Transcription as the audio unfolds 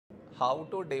How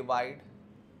to divide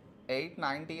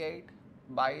 898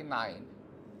 by 9?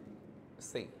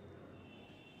 See,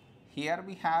 here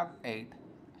we have 8,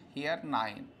 here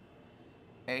 9.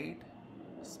 8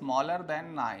 smaller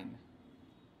than 9.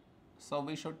 So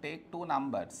we should take two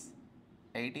numbers,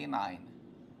 89.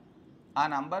 A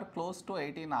number close to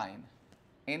 89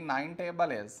 in 9 table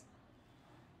is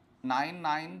 9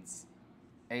 nines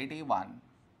 81.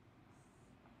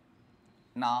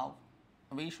 Now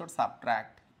we should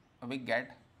subtract, we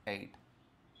get 8.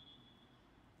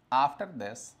 After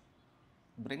this,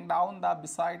 bring down the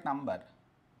beside number.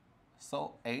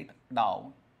 So 8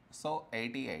 down, so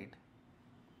 88.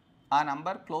 A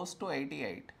number close to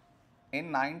 88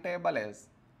 in 9 table is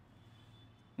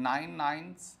 9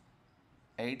 nines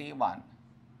 81.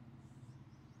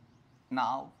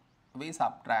 Now we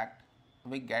subtract,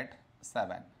 we get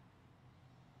 7.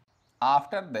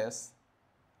 After this,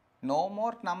 no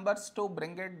more numbers to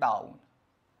bring it down.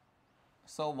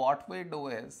 So what we do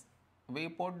is, we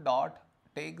put dot,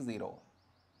 take 0.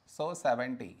 So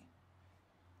 70.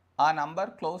 A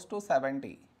number close to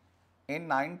 70 in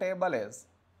 9 table is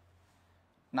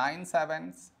 9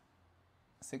 sevens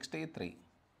 63.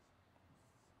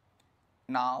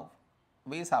 Now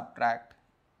we subtract,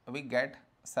 we get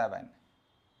 7.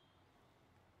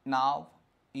 Now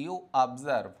you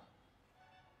observe,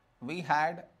 we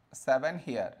had 7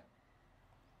 here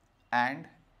and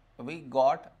we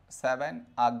got 7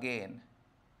 again.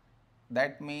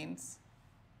 That means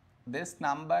this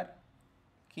number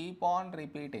keep on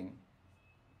repeating.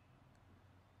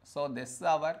 So this is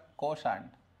our quotient.